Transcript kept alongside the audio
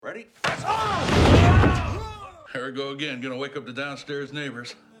Ready? Oh! There we go again. Gonna wake up the downstairs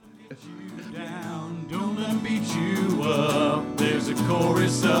neighbors. Down, don't let them beat you up. There's a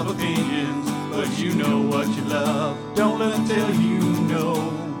chorus of opinions, but you know what you love. Don't let them tell you no.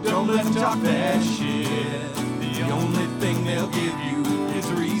 Don't let them talk that shit. The only thing they'll give you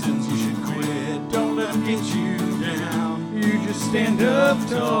is reasons you should quit. Don't let them get you down. You just stand up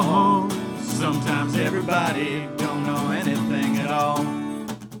tall. Sometimes everybody don't know anything at all.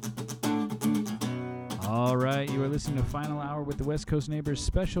 All right, you are listening to Final Hour with the West Coast Neighbors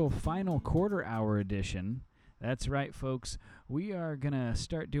special final quarter hour edition. That's right, folks. We are going to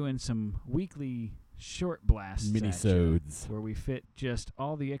start doing some weekly short blasts Minisodes. where we fit just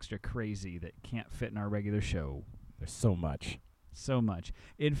all the extra crazy that can't fit in our regular show. There's so much. So much.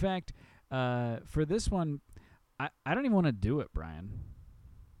 In fact, for this one, I don't even want to do it, Brian.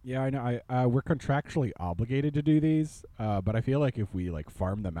 Yeah, I know. We're contractually obligated to do these, but I feel like if we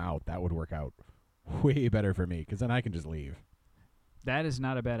farm them out, that would work out way better for me, because then I can just leave. That is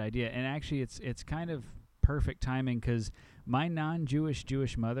not a bad idea, and actually, it's kind of perfect timing because my non-Jewish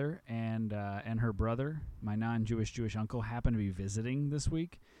Jewish mother and her brother, my non-Jewish Jewish uncle, happen to be visiting this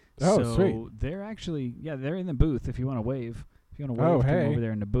week. Oh, so sweet! They're actually they're in the booth. If you want to wave, come over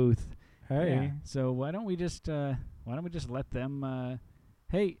there in the booth. Hey, yeah. So why don't we just let them?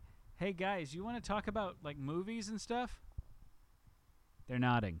 Hey guys, you want to talk about movies and stuff? They're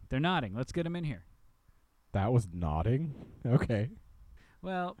nodding. Let's get them in here. that was nodding. Okay.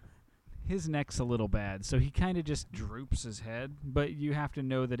 Well, his neck's a little bad, so he kind of just droops his head, but you have to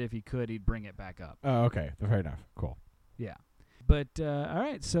know that if he could, he'd bring it back up. Oh, okay. Fair enough. Cool. Yeah. But, all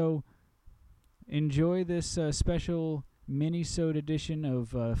right, so enjoy this special mini-sode edition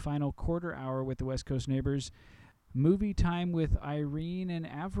of Final Quarter Hour with the West Coast Neighbors. Movie time with Irene and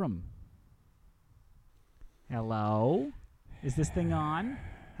Avram. Hello? Is this thing on?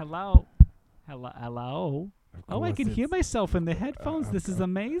 Hello? Hello? Oh, I can hear myself in the headphones. This is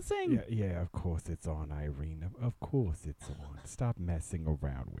amazing. Yeah, of course it's on, Irene. Of course it's on. Stop messing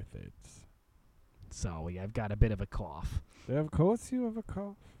around with it. Sorry, I've got a bit of a cough. Of course you have a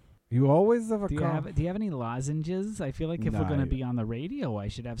cough. You always have a cough. Do you have any lozenges? I feel like if we're going to be on the radio, I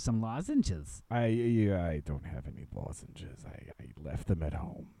should have some lozenges. I don't have any lozenges. I left them at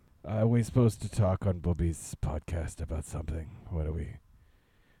home. We're supposed to talk on Bobby's podcast about something. What are we?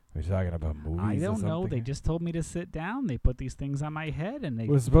 We're talking about movies. I don't or something? know. They just told me to sit down. They put these things on my head, and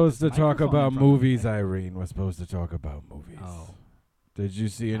We're supposed to talk about movies, I Irene. We're supposed to talk about movies. Oh. Did you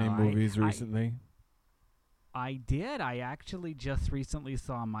see any movies recently? I did. I actually just recently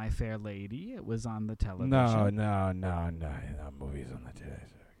saw My Fair Lady. It was on the television. No, movies on the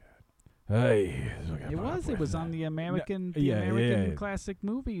television. Hey, It was on the American Classic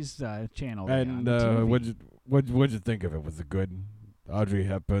Movies channel. And what'd you think of it? Was it good? Audrey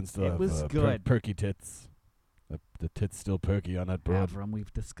Hepburn still was good. Perky tits. The tits still perky on that broad. Avram,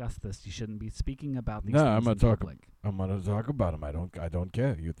 we've discussed this. You shouldn't be speaking about these No, things I'm gonna in talk. public. I'm gonna talk about him. I don't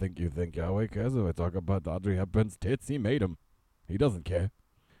care. You think Yahweh cares? If I talk about Audrey Hepburn's tits, he made them. He doesn't care.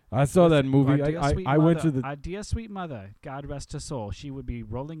 I saw that movie. I went to the. Dear sweet mother, God rest her soul. She would be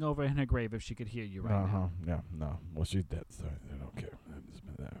rolling over in her grave if she could hear you right now. No. Well, she's dead, so I don't care.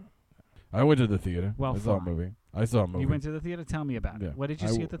 I went to the theater. Well, I saw a movie. You went to the theater? Tell me about it. What did you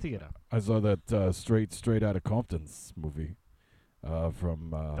see at the theater? I saw that Straight Outta Compton's movie.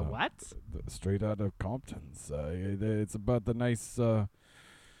 From the what? Straight Outta Compton's. It's about the nice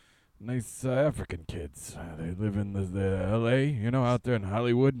African kids. They live in the L.A., out there in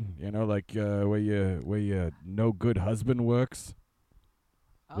Hollywood. Where your no good husband works.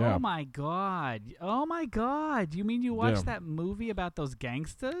 Oh my God! You mean you watched that movie about those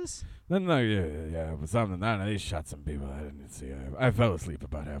gangsters? No, yeah, it was something that they shot some people. I didn't see. I fell asleep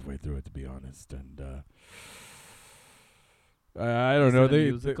about halfway through it, to be honest, and I don't know.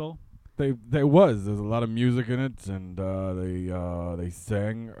 Musical? There was. There's a lot of music in it, and they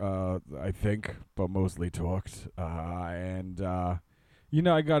sang. I think, but mostly talked. I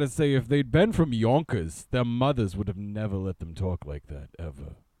gotta say, if they'd been from Yonkers, their mothers would have never let them talk like that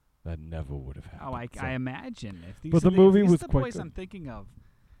ever. That never would have happened. Oh, I imagine. If these but the movie was the quite boys good. I'm thinking of.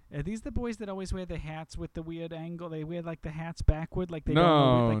 Are these the boys that always wear the hats with the weird angle? They wear the hats backward, like they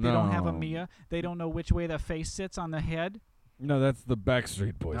don't have a Mia. They don't know which way their face sits on the head. No, that's the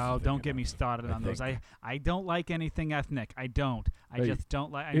Backstreet Boys. Oh, don't get me started on those. I don't like anything ethnic. I don't. I just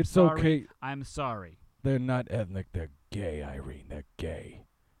don't like. I'm sorry. Okay. I'm sorry. They're not ethnic. They're gay, Irene. They're gay.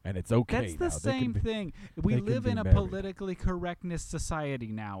 And it's okay. That's the same thing. We live in a politically correctness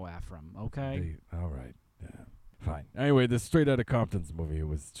society now, Ephraim, okay? All right. Yeah. Fine. Anyway, the Straight Outta Compton's movie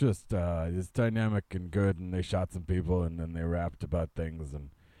was just it's dynamic and good, and they shot some people, and then they rapped about things,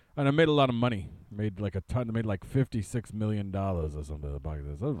 and And I made a lot of money. Made like a ton. Made like $56 million or something.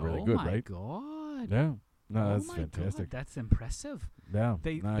 That was really good, right? Oh my God! Yeah. No, Oh that's my fantastic. God, that's impressive. Yeah.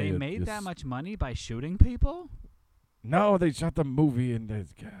 They No, they you- made you that s- much money by shooting people. No, they shot the movie and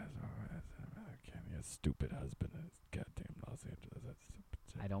this guy. Your stupid husband in goddamn Los Angeles.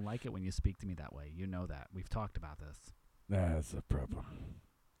 I don't like it when you speak to me that way. You know that. We've talked about this. That's a problem.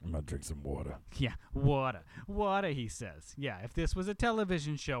 I'm gonna drink some water. Yeah, water. Water, he says. Yeah, if this was a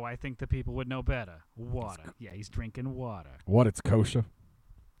television show, I think the people would know better. Water. Yeah, he's drinking water. What? It's kosher.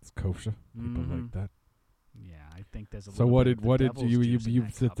 It's kosher. People Mhm. like that. Yeah, I think there's a So little what bit did of the what did devil's you juice in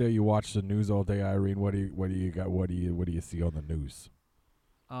that sit cup. there? You watch the news all day, Irene. What do you got? What do you see on the news?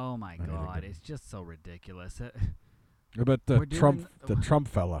 Oh my Anything God, good? it's just so ridiculous. About We're the Trump doing- Trump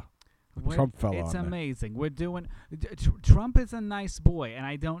fella. Trump fella It's on there. amazing. We're doing. Trump is a nice boy, and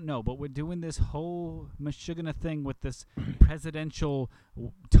I don't know, but we're doing this whole mashugana thing with this presidential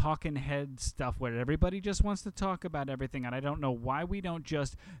talking head stuff where everybody just wants to talk about everything, and I don't know why we don't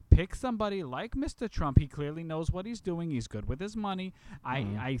just pick somebody like Mr. Trump. He clearly knows what he's doing. He's good with his money.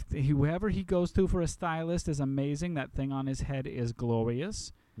 Whoever he goes to for a stylist is amazing. That thing on his head is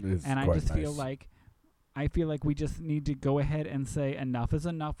glorious, It's and I quite just feel nice. like. I feel like we just need to go ahead and say enough is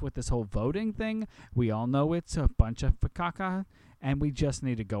enough with this whole voting thing. We all know it's a bunch of fakaka, and we just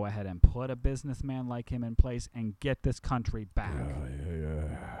need to go ahead and put a businessman like him in place and get this country back.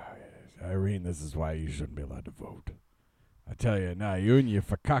 Yeah. Irene, this is why you shouldn't be allowed to vote. I tell you now, you and your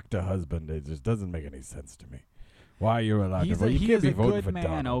fakakta husband, it just doesn't make any sense to me. Why you're allowed to vote? You He can't is be a voting good for man,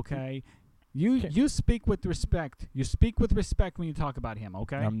 Donald. okay? You Can't- you speak with respect. You speak with respect when you talk about him,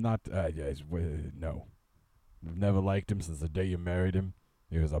 okay? I'm not. No. I've never liked him since the day you married him.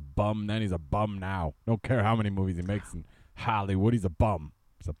 He was a bum then. He's a bum now. Don't care how many movies he makes in Hollywood. He's a bum.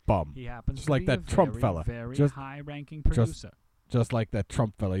 He's a bum. He happens Just to like be that a Trump very, fella. very Just- high-ranking producer. Just like that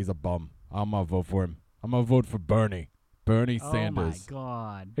Trump fella. He's a bum. I'm gonna vote for him. I'm gonna vote for Bernie. Bernie Sanders. Oh my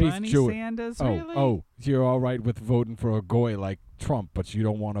God, He's Bernie Jewish. Sanders, Oh, really? oh, you're all right with voting for a goy like Trump, but you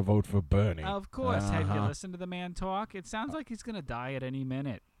don't want to vote for Bernie. Of course. Have you Uh-huh. listened to the man talk? It sounds like he's gonna die at any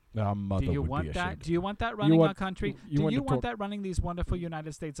minute. Our mother Do you would want be that? ashamed. Do you want that running our want- country? you Do want you to want talk- that running these wonderful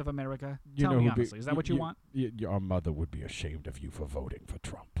United States of America? You Tell know me who'd be- honestly. Is that what you want? Our mother would be ashamed of you for voting for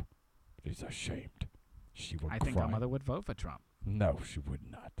Trump. She's ashamed. She would I cry. think our mother would vote for Trump. No, she would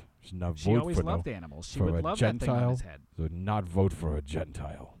not. She'd not She vote always for loved no. animals. She for would a love that thing on his Gentile? head. She would not vote for a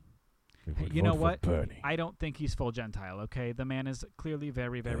Gentile. She would You vote know for what? Bernie. I don't think he's full Gentile, okay? The man is clearly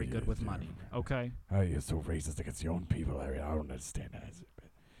very, very good with money, okay? Oh, you're so racist against your own people, Harry. I don't understand that.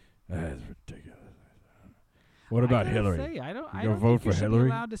 That's ridiculous. What about I gotta Hillary? Say, I don't gonna think vote you for should Hillary? be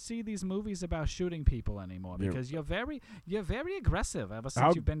allowed to see these movies about shooting people anymore You- because you're very aggressive ever since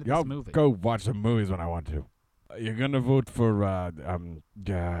I'll, you've been to I'll this movie. go watch some movies when I want to. You're gonna vote for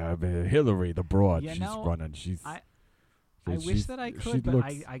Hillary, the broad. You She's know, running. I wish that I she could, but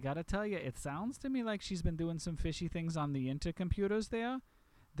looks- I gotta tell you, it sounds to me like she's been doing some fishy things on the intercomputers there.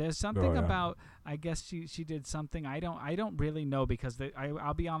 There's something yeah. about, I guess she did something. I don't really know because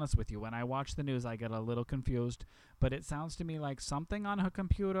I'll be honest with you. When I watch the news, I get a little confused. But it sounds to me like something on her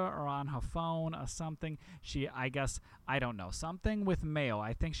computer or on her phone or something. I don't know, something with mail.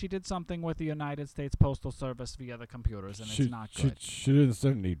 I think she did something with the United States Postal Service via the computers, and it's not good. She didn't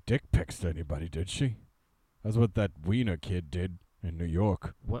send any dick pics to anybody, did she? That's what that Wiener kid did in New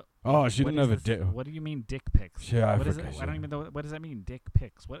York. What? Oh, she What didn't have is a this? dick. What do you mean, dick pics? Yeah, I What is it? forgot. I don't even know. What does that mean, dick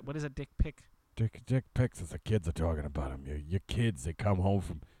pics? What is a dick pic? Dick pics, as the kids are talking about them. Your kids, they come home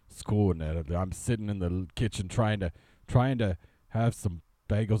from school and I'm sitting in the kitchen trying to have some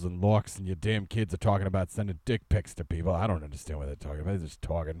bagels and lox, and your damn kids are talking about sending dick pics to people. I don't understand what they're talking about. They're just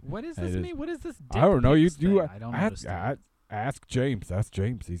talking. What does And this it is- mean? What is this? Dick I don't know. You pics thing? I don't understand. ask James. Ask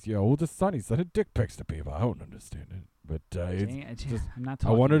James. He's your oldest son. He's sending dick pics to people. I don't understand it. But it's just, I'm not I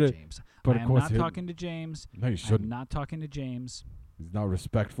talking wanted to to- James. but I of am course not he- talking to James. no, you I'm shouldn't. not talking to James. He's not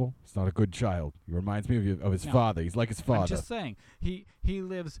respectful. He's not a good child. He reminds me of his No. father. He's like his father. I'm just saying. He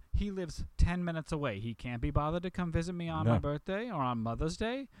lives 10 minutes away. He can't be bothered to come visit me on No. my birthday or on Mother's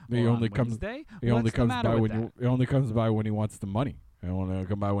Day He or only on comes- Wednesday. He only What's the comes matter by with when that? he only comes by when he wants the money. He only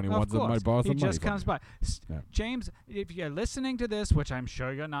come by when he Of wants the money. course. Borrow He some money just from comes you. by. Yeah. James, if you're listening to this, which I'm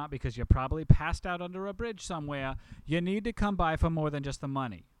sure you're not because you're probably passed out under a bridge somewhere, you need to come by for more than just the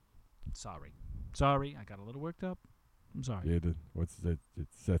money. Sorry, I got a little worked up. I'm sorry. Yeah, what's that?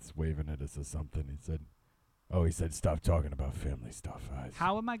 It's Seth's waving at us or something. He said, stop talking about family stuff.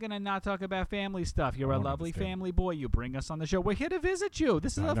 How am I going to not talk about family stuff? You're I a don't lovely understand. family boy. You bring us on the show. We're here to visit you.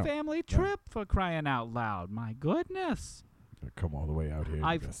 This is I a know. family Yeah. trip for crying out loud. My goodness. Come all the way out here.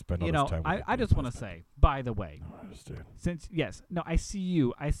 I've, You spend you all know, this time with I your just want to husband. say, by the way, No, I understand. since yes, no, I see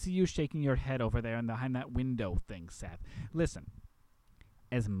you shaking your head over there and behind that window thing, Seth. Listen,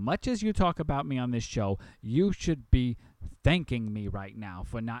 as much as you talk about me on this show, you should be thanking me right now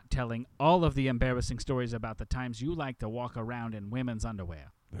for not telling all of the embarrassing stories about the times you like to walk around in women's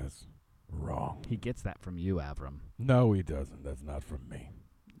underwear. That's wrong. He gets that from you, Avram. No, he doesn't. That's not from me.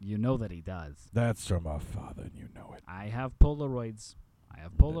 You know that he does. That's from our father, and you know it. I have Polaroids. I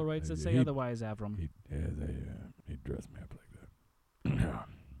have Polaroids that say He- otherwise, Avram. He dressed me up like that.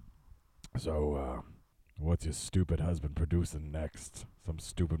 So, what's your stupid husband producing next? Some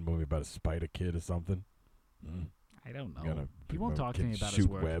stupid movie about a spider kid or something? I don't know. Gonna He won't talk to me about his shoot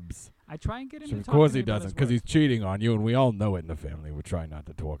work. webs. I try and get him So to of talk course to me he about doesn't, his because work. he's cheating on you, and we all know it in the family. We try not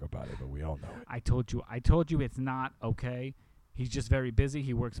to talk about it, but we all know it. I told you it's not okay. He's just very busy.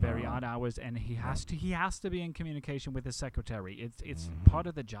 He works very Uh-huh. odd hours, and he has to be in communication with his secretary. It's Mhm. part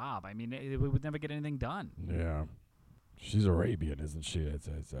of the job. I mean, we would never get anything done. Yeah. She's Arabian, isn't she? It's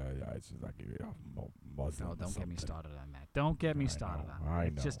like Muslim. No, or don't get me something. started on that. Don't get me I started know, on that. I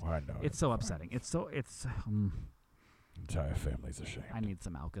It's know. just I know. it's so upsetting. It's Entire family's ashamed. I need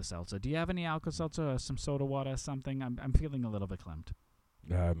some Alka-Seltzer. Do you have any Alka-Seltzer or some soda water or something? I'm feeling a little bit clamped.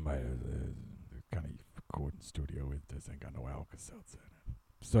 My kind of recording studio with this ain't got no Alka-Seltzer in it.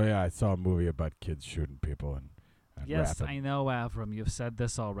 So yeah, I saw a movie about kids shooting people and Yes, rapping. I know, Avram. You've said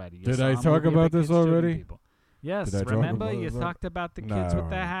this already. You Did saw I a talk movie about this kids shooting already? people. Yes, Did I talk remember about you this talked about the kids with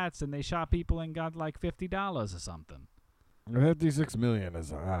their No. hats and they shot people and got like $50 or something. 56 million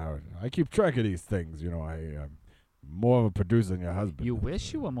is. I keep track of these things. You know, I'm more of a producer than your husband. You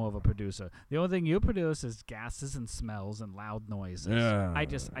wish you were more of a producer. The only thing you produce is gases and smells and loud noises. Yeah. I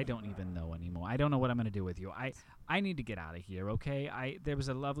don't even know anymore. I don't know what I'm going to do with you. I need to get out of here, okay? There was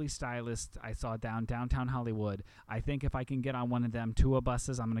a lovely stylist I saw downtown Hollywood. I think if I can get on one of them tour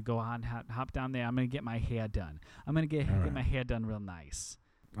buses, I'm going to go on hop down there. I'm going to get my hair done. I'm going to get All right. my hair done real nice.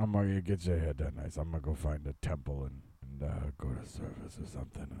 I'm gonna get your hair done nice. I'm gonna go find a temple and go to service or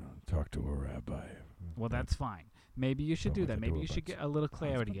something. Talk to a rabbi. Well, that's fine. Maybe you should What do we that. can Maybe do you should about get a little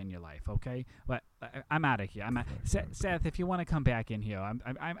clarity in your life, okay? But I'm out of here. Seth, if you want to come back in here,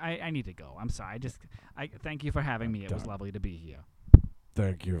 I need to go. I'm sorry. I thank you for having me. It was Done. lovely to be here.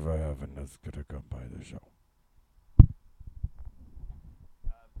 Thank you for having us to come by the show.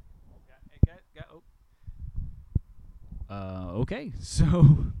 Okay,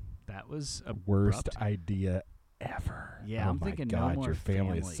 so that was a Worst idea ever. Yeah, oh I'm my thinking no God, more your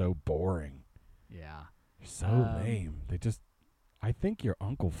family family. is so boring. Yeah. You're so Um, lame. I think your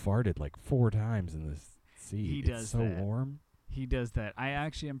uncle farted like 4 times in this seat. He It's does so that. warm. He does that. I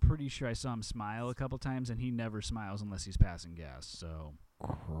actually am pretty sure I saw him smile a couple times, and he never smiles unless he's passing gas. So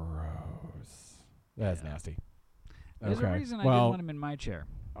Gross. That's Yeah. nasty. there's okay. a reason I well, didn't want him in my chair.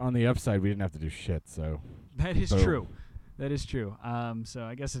 on the upside, we didn't have to do shit, so. That is Boom. true. That is true. So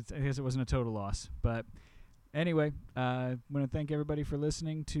I guess it wasn't a total loss. But anyway, I want to thank everybody for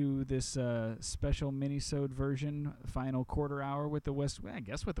listening to this special mini-sode version, final quarter hour with the West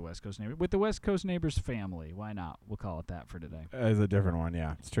Coast Neighbors family. Why not? We'll call it that for today. It's a different one,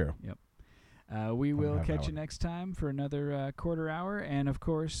 yeah. It's true. We will have that catch you one. next time for another quarter hour, and of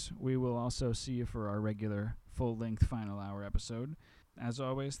course, we will also see you for our regular full-length final hour episode. As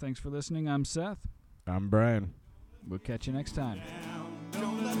always, thanks for listening. I'm Seth. I'm Brian. We'll catch you next time.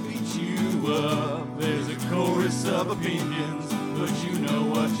 Don't let them beat you up. There's a chorus of opinions, but you know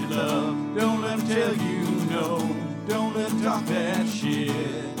what you love. Don't let them tell you no. Don't let them talk that shit.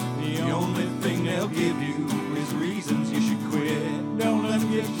 The only thing they'll give you is reasons you should quit. Don't let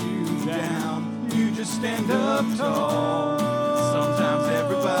them get you down. You just stand up tall. Sometimes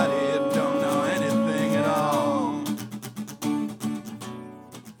everybody don't know anything at all.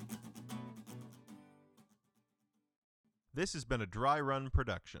 This has been a Dry Run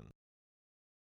production.